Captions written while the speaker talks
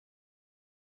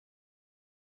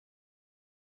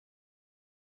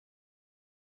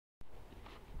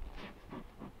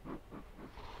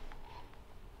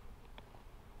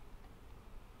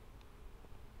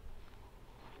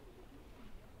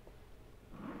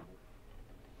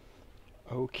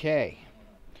Okay,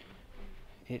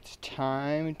 it's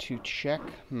time to check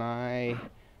my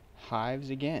hives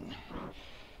again.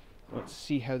 Let's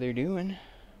see how they're doing.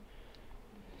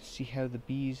 See how the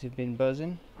bees have been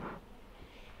buzzing.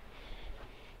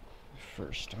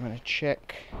 First, I'm going to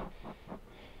check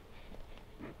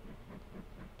the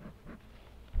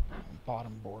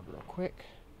bottom board real quick.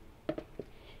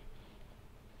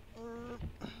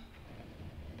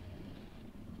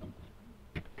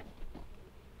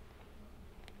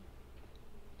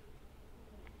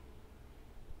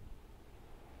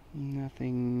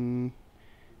 Nothing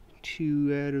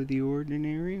too out of the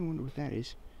ordinary. I wonder what that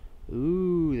is.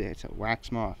 Ooh, that's a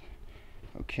wax moth.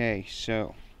 Okay,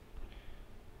 so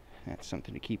that's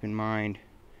something to keep in mind.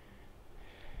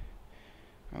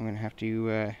 I'm going to have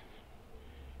to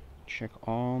check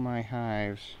all my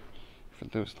hives for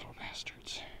those little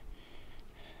bastards.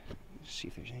 See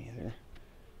if there's any other.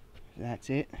 That's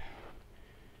it.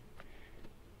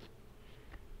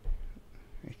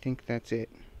 I think that's it.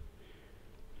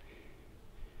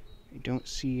 I don't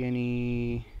see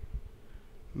any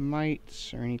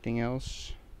mites or anything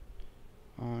else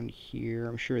on here.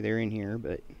 I'm sure they're in here,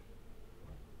 but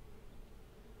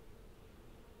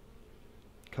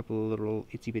a couple of little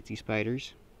itsy bitsy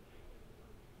spiders.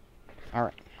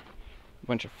 Alright, a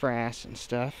bunch of frass and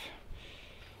stuff.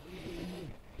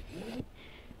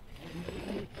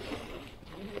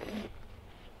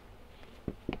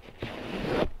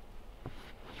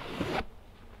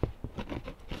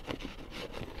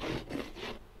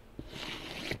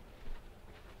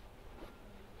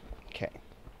 Okay.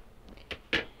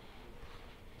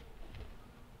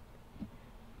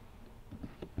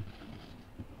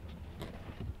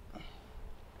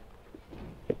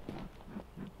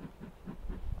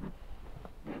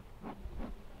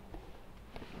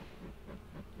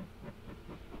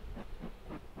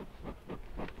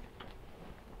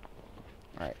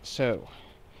 Alright, so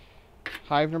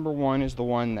hive number 1 is the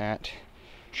one that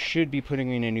should be putting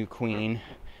in a new queen.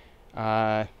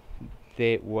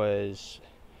 It was,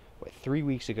 3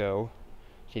 weeks ago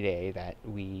today that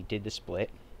we did the split.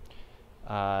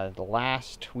 The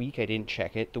last week I didn't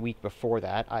check it. The week before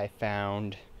that I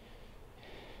found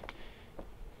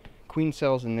queen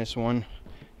cells in this one,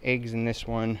 eggs in this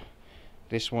one.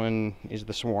 This one is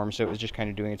the swarm, so it was just kind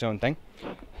of doing its own thing.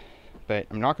 But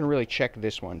I'm not going to really check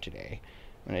this one today.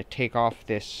 I'm going to take off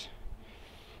this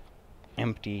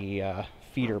empty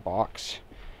feeder box,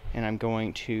 and I'm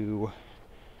going to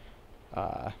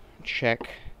check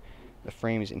the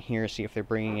frames in here, see if they're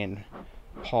bringing in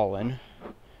pollen.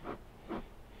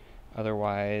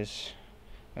 Otherwise,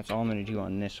 that's all I'm going to do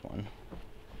on this one.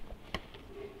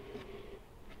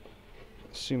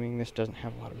 Assuming this doesn't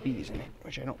have a lot of bees in it,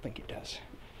 which I don't think it does.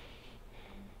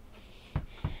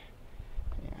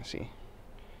 Yeah, see,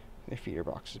 the feeder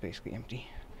box is basically empty.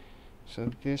 So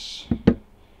this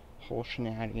whole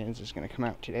shenanigans is going to come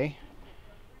out today.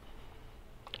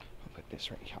 I'll put this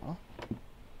right here.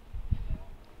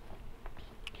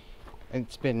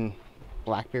 It's been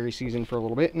blackberry season for a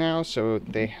little bit now, so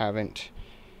they haven't,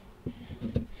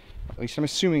 at least I'm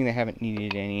assuming they haven't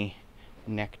needed any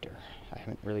nectar. I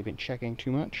haven't really been checking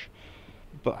too much,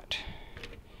 but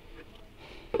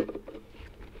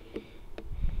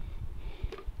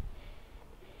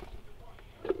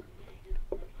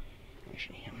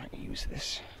actually I might use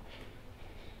this.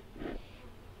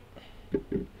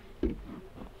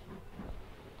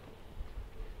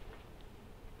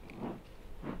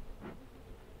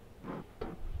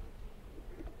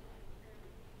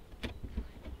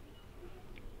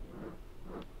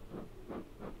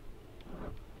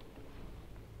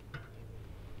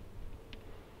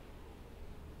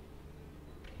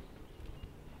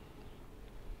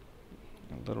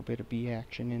 A little bit of bee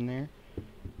action in there.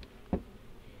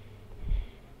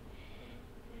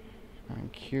 I'm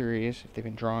curious if they've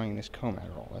been drawing this comb out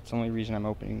at all. That's the only reason I'm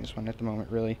opening this one at the moment,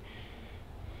 really.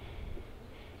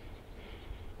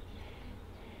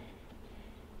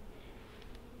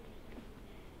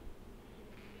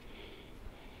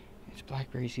 It's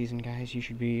blackberry season, guys. You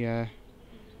should be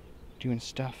doing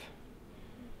stuff.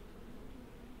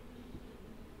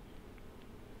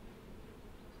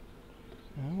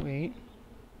 Oh, wait.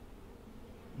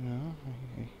 No,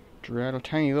 I drew out a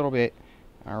tiny little bit.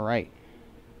 Alright.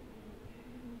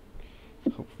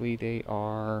 Hopefully they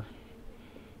are...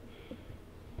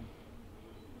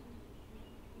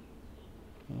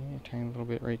 Yeah, a tiny little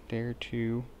bit right there,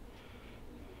 too.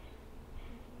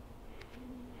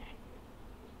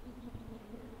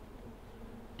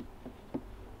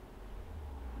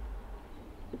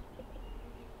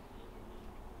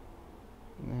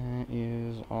 That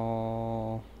is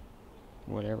all...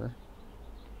 whatever.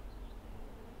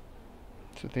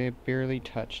 So they barely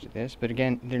touched this, but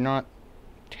again, they're not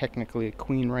technically a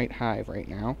queen right hive right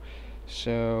now,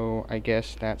 so I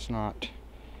guess that's not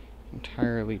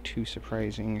entirely too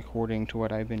surprising according to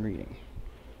what I've been reading.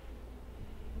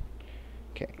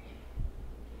 Okay,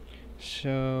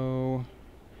 so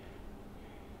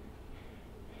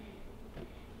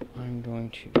I'm going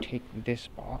to take this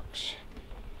box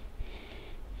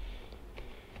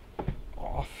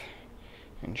off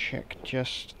and check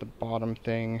just the bottom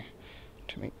thing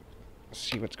to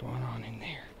see what's going on in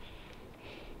there.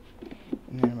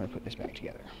 And then I'm going to put this back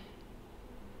together.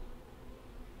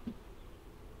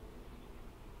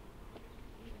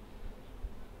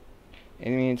 I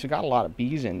mean, it's got a lot of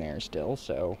bees in there still,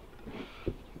 so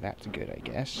that's good, I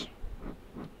guess.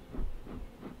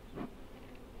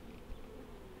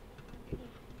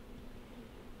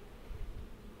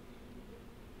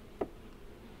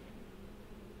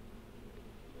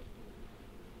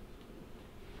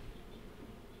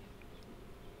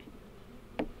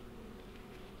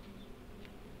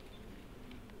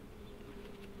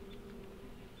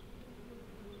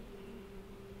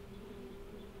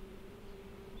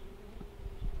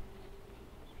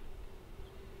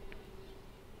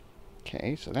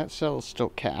 Okay, so that cell is still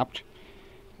capped.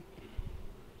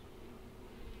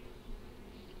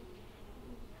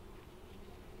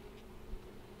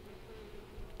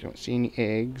 Don't see any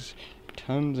eggs.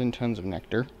 Tons and tons of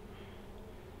nectar.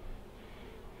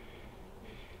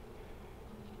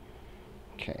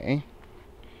 Okay.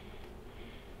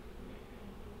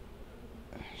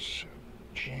 So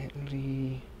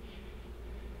gently.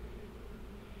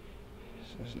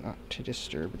 This is not to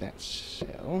disturb that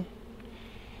cell.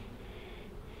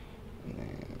 And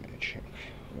then I'm going to check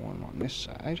one on this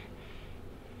side.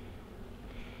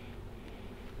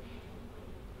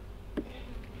 Come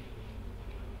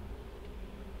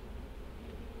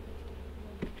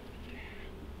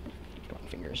on,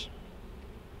 fingers.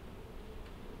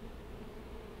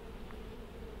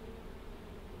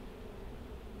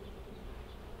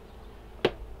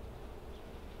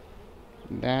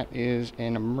 That is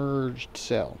an emerged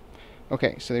cell.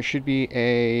 Okay, so there should be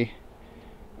a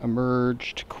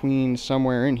emerged queen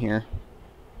somewhere in here.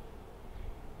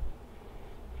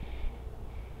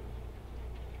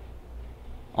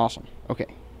 Awesome. Okay.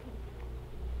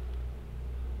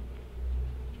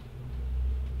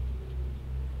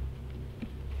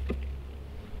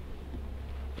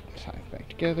 Put this hive back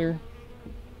together.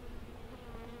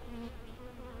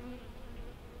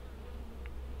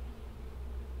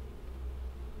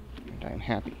 And I'm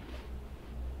happy.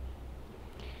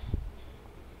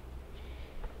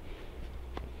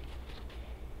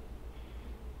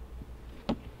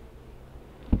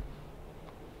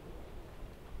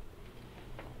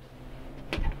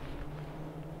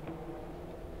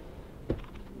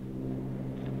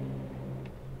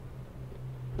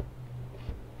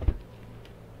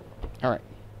 Alright,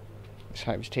 this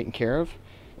hive is taken care of.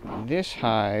 This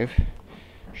hive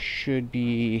should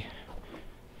be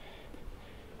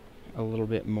a little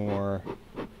bit more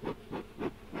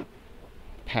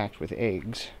packed with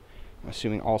eggs. I'm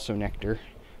assuming also nectar,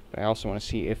 but I also want to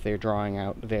see if they're drawing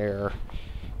out their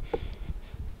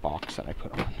box that I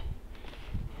put on.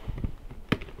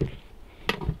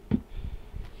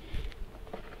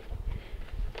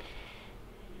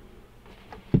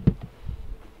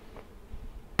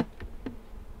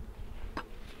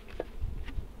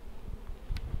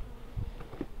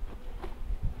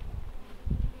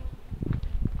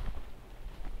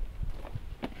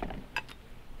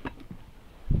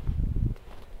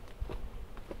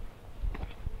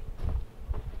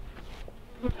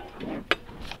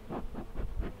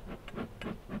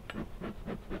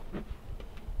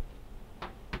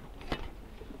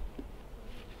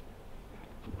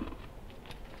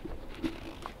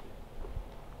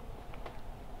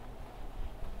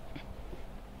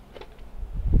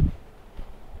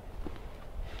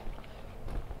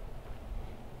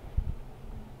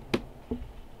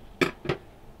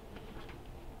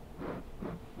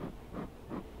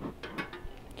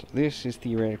 This is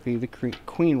theoretically the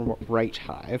queen right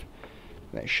hive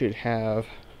that should have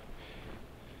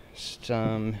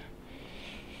some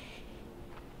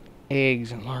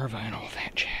eggs and larvae and all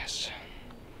that jazz.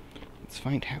 Let's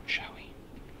find out, shall we?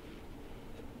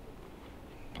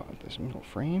 Pop this middle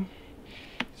frame,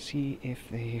 see if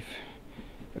they've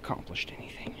accomplished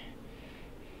anything.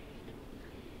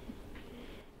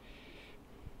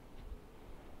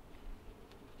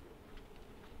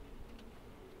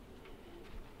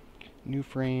 New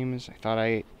frames. I thought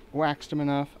I waxed them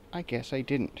enough. I guess I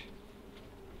didn't.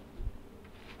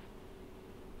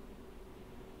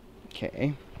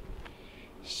 Okay.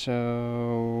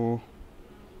 So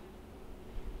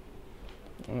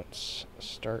let's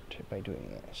start by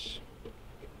doing this.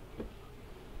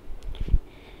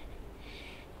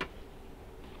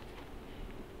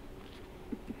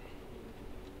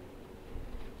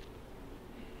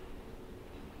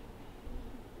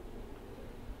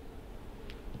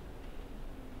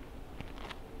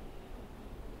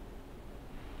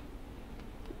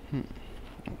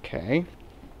 Okay.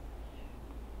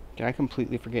 Did I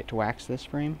completely forget to wax this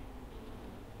frame?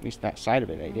 At least that side of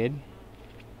it I did.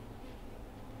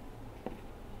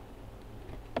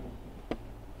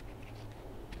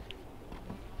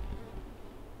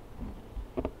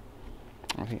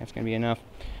 I think that's going to be enough.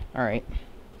 Alright.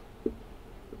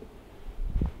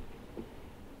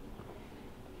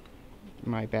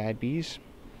 My bad bees.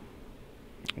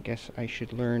 I guess I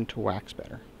should learn to wax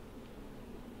better.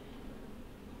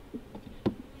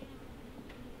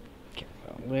 Okay,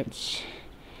 well, let's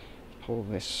pull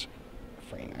this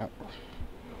frame out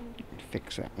and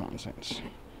fix that nonsense.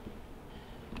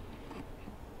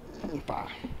 Bah.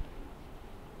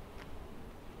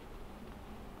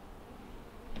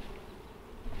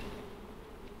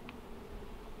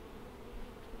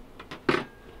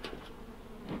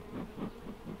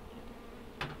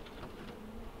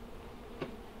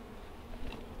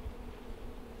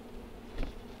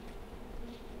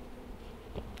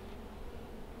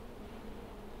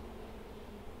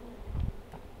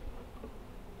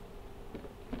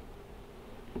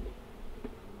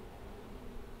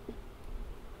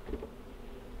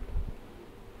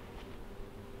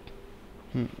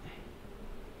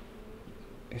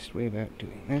 Best way about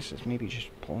doing this is maybe just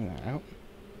pulling that out.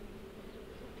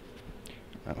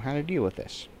 I don't know how to deal with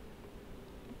this.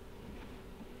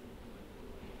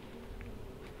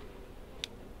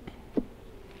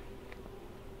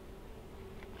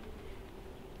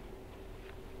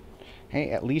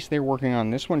 Hey, at least they're working on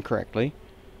this one correctly.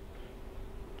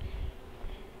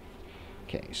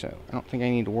 Okay, so I don't think I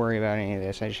need to worry about any of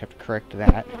this. I just have to correct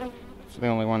that. It's the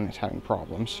only one that's having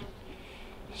problems.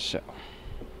 So,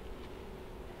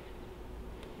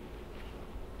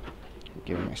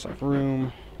 giving myself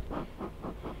room.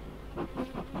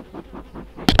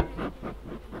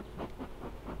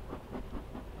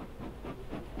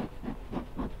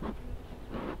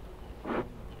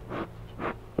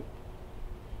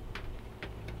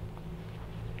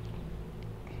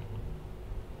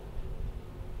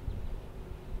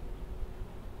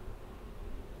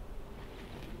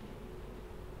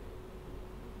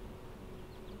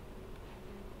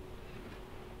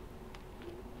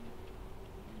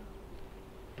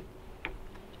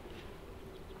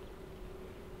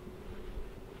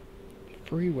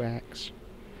 Free wax.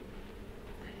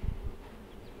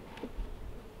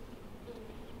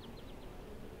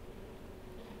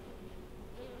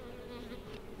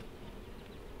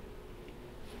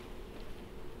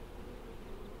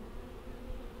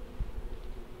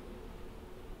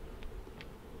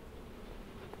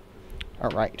 All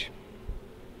right.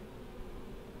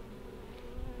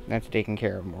 That's taken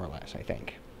care of more or less, I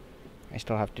think. I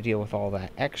still have to deal with all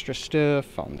that extra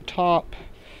stuff on the top,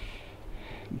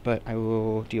 but I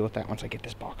will deal with that once I get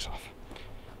this box off.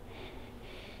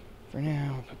 For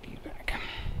now, I'll put these back.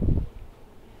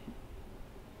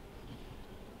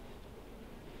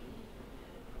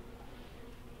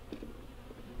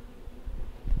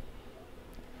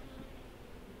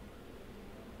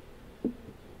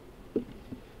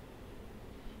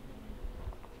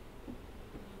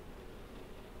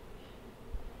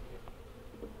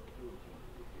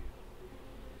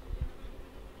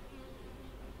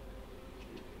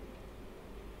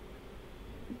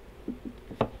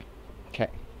 Okay.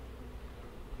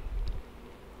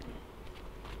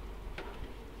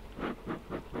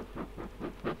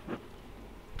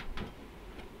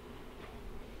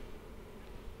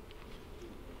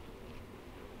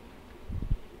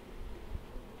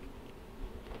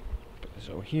 Put this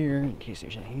over here in case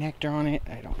there's any nectar on it.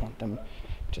 I don't want them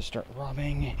to start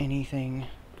robbing anything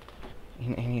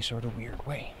in any sort of weird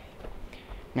way.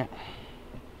 Now,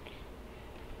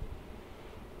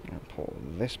 I'm going to pull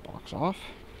this box off.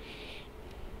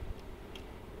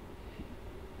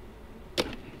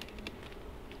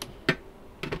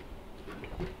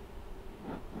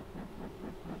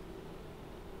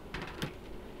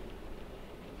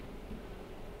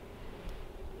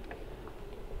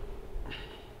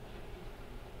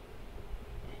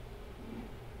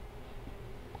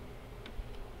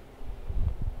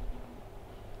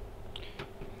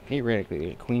 Theoretically,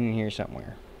 there's a queen in here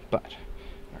somewhere, but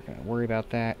I'm not going to worry about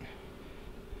that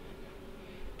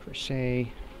per se.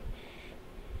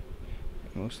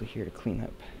 I'm mostly here to clean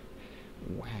up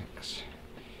wax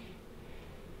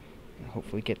and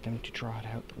hopefully get them to draw it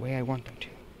out the way I want them to.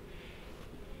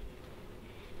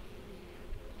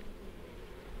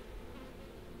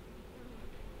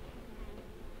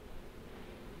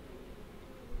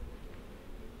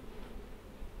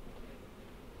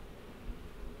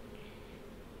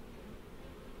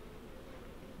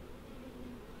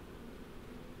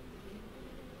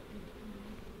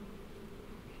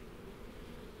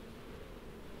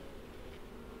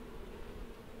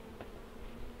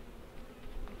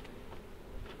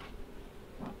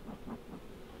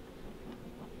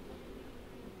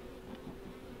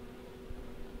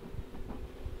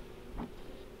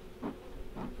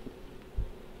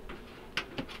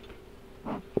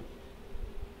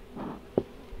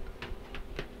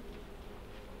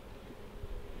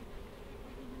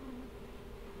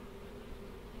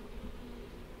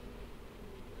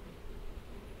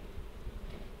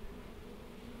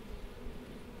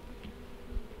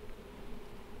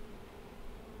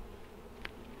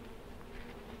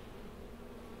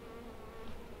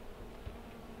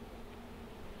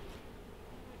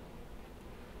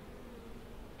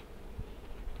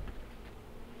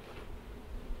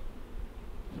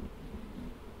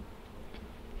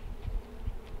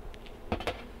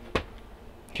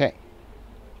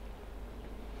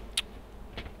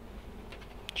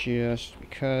 just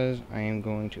because I am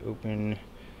going to open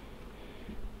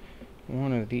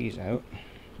one of these out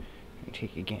and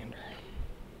take a gander.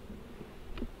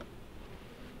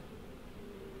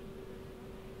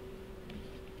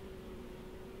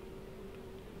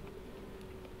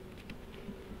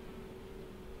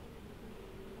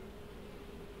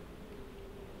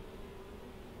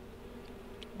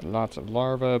 Lots of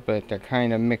larvae, but they're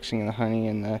kind of mixing the honey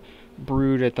and the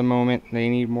brood at the moment. They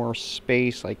need more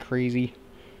space like crazy.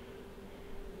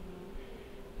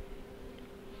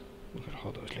 Look at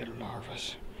all those little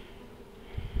larvae.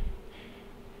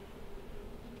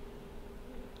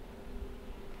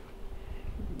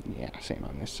 Yeah, same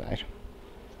on this side.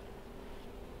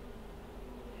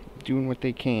 Doing what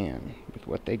they can with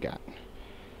what they got.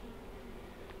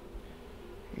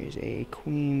 Here's a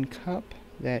queen cup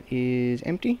that is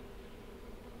empty.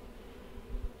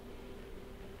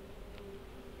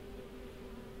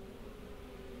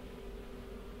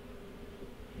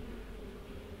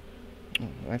 Oh,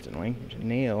 that's annoying. There's a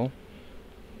nail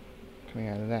coming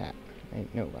out of that. I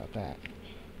didn't know about that.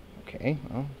 Okay,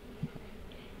 well,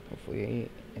 hopefully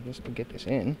I just can get this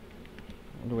in.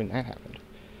 I wonder when that happened.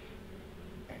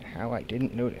 And how I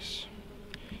didn't notice.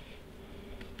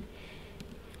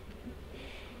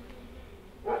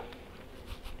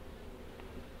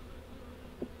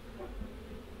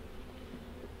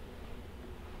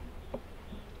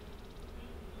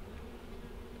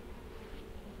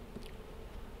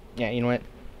 Yeah, you know what?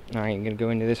 I ain't gonna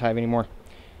go into this hive anymore.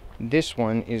 This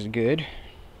one is good.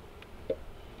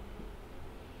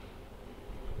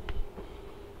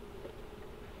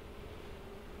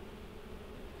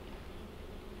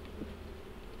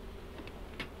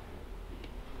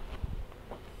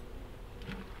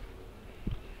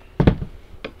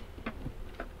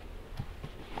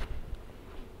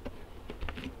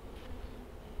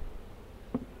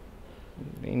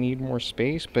 They need more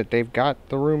space, but they've got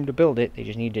the room to build it. They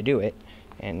just need to do it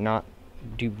and not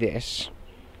do this.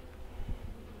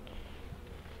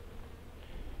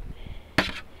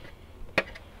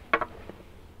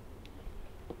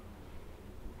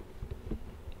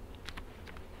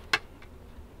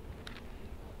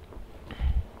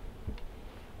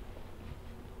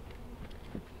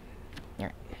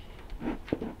 Alright.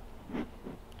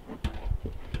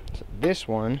 So this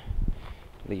one,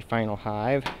 the final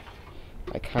hive,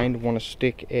 I kind of want to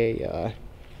stick a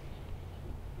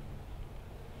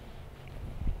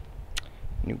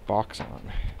new box on.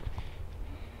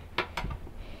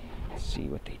 Let's see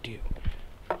what they do.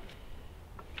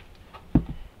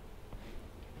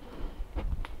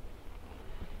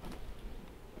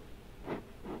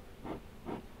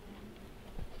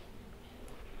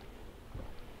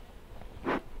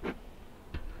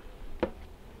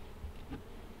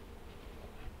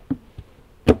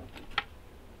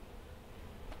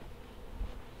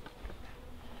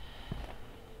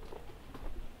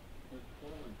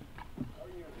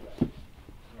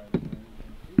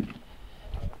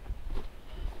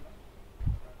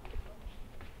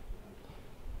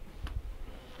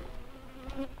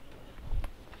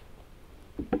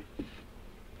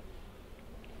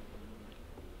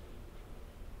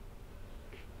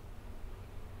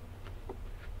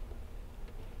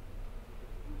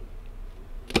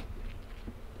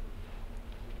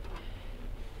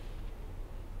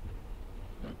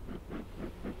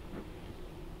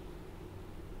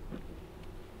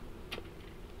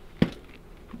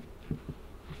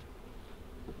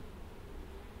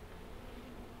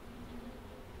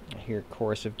 I hear a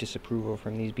chorus of disapproval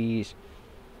from these bees.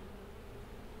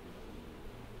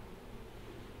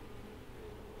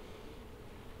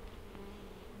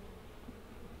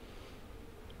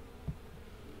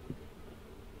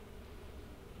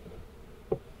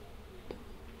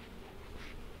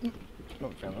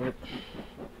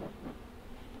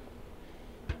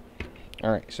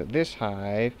 Alright, so this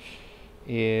hive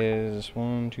is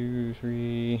 1, 2,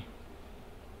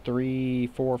 3,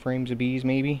 4 frames of bees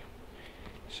maybe.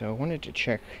 So I wanted to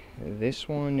check this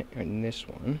one and this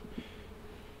one,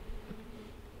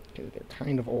 because they're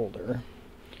kind of older,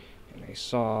 and I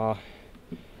saw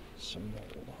some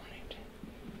mold on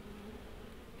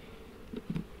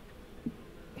it.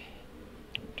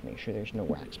 To make sure there's no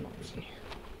wax moths in here.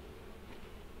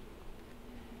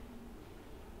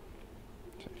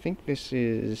 So I think this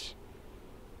is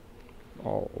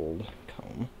all old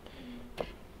comb.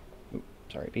 Oops,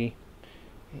 sorry, bee.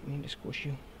 I didn't mean to squish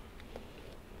you.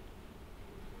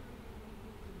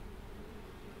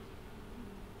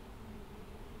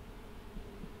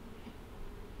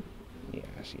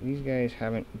 See, these guys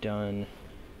haven't done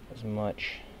as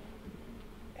much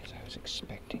as I was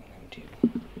expecting them to.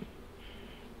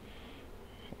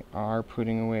 are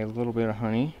putting away a little bit of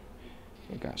honey.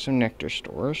 They've got some nectar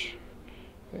stores.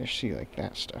 They see like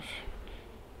that stuff.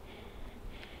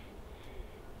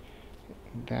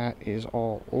 That is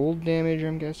all old damage,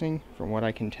 I'm guessing, from what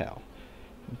I can tell.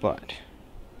 But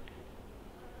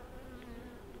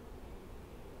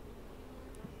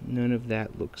none of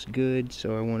that looks good,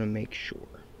 so I want to make sure.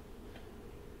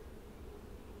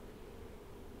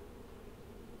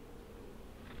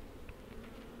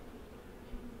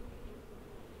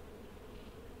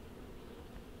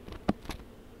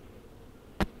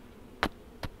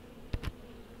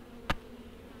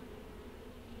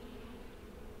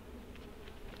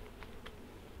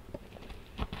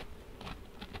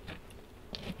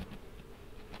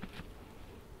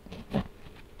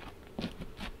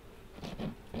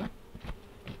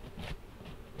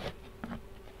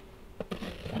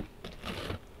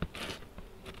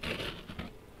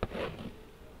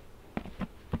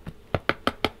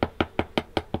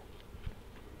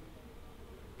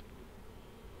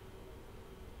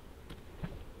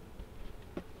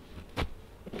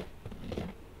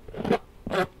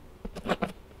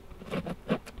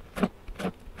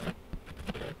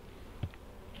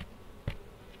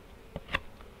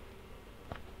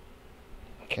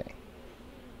 Okay.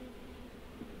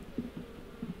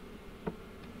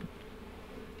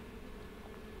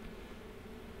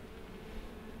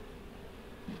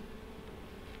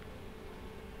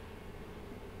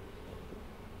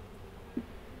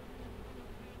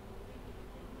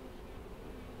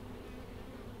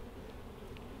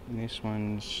 And this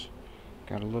one's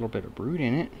got a little bit of brood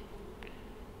in it,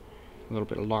 a little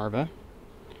bit of larva,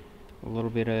 a little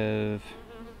bit of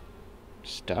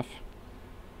stuff.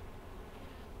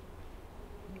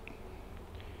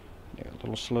 They're a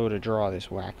little slow to draw this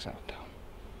wax out, though.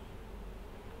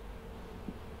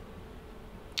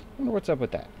 I wonder what's up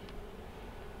with that.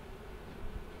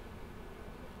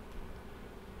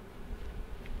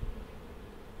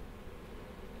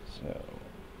 So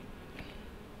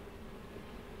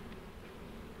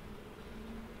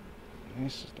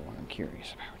this is the one I'm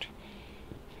curious about.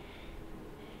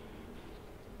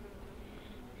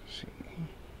 Let's see.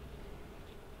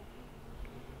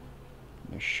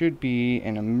 There should be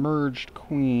an emerged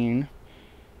queen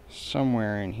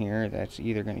somewhere in here that's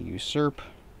either going to usurp.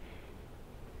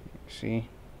 See?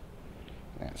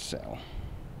 That cell.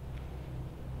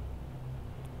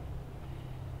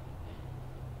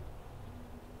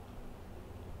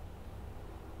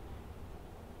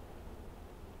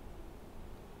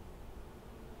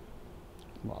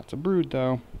 Lots of brood,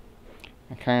 though.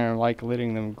 I kind of like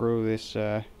letting them grow this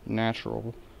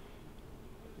natural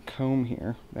comb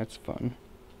here. That's fun.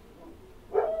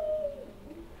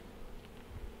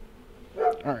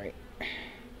 Alright.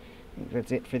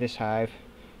 That's it for this hive.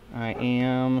 I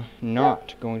am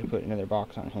not going to put another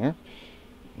box on here.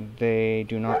 They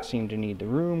do not seem to need the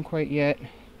room quite yet.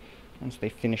 Once they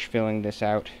finish filling this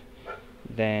out,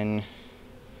 then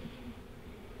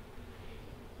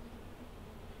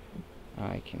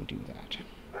I can do that.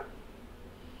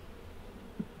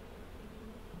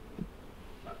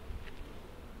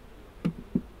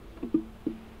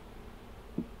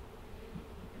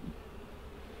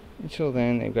 Until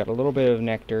then, they've got a little bit of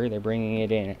nectar. They're bringing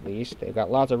it in, at least. They've got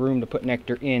lots of room to put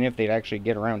nectar in if they'd actually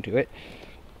get around to it.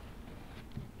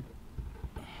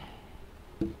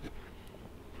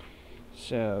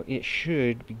 So it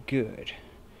should be good.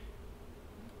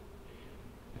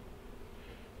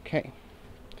 Okay.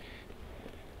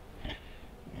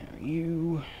 Now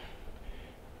you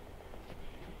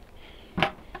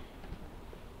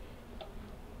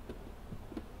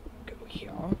go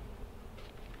here.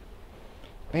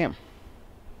 Bam.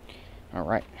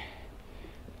 Alright.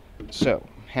 So,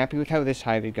 happy with how this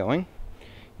hive is going.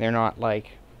 They're not,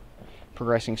 like,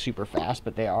 progressing super fast,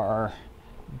 but they are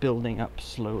building up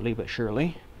slowly but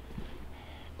surely.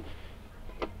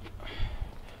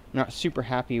 Not super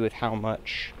happy with how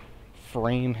much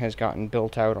frame has gotten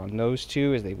built out on those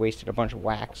two, as they wasted a bunch of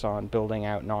wax on building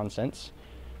out nonsense.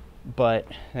 But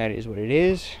that is what it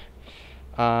is.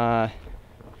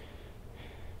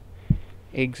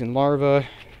 Eggs and larvae.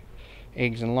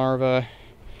 Eggs and larvae.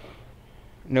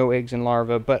 No eggs and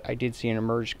larvae, but I did see an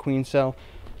emerged queen cell.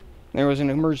 There was an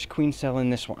emerged queen cell in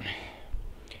this one.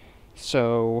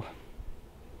 So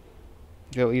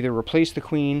they'll either replace the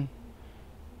queen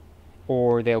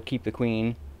or they'll keep the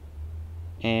queen,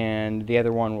 and the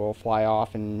other one will fly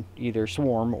off and either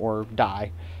swarm or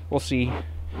die. We'll see.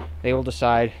 They will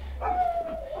decide.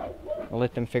 I'll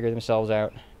let them figure themselves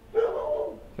out.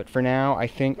 But for now, I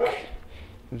think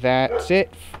that's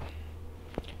it.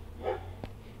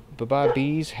 Bye-bye,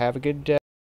 bees. Have a good day.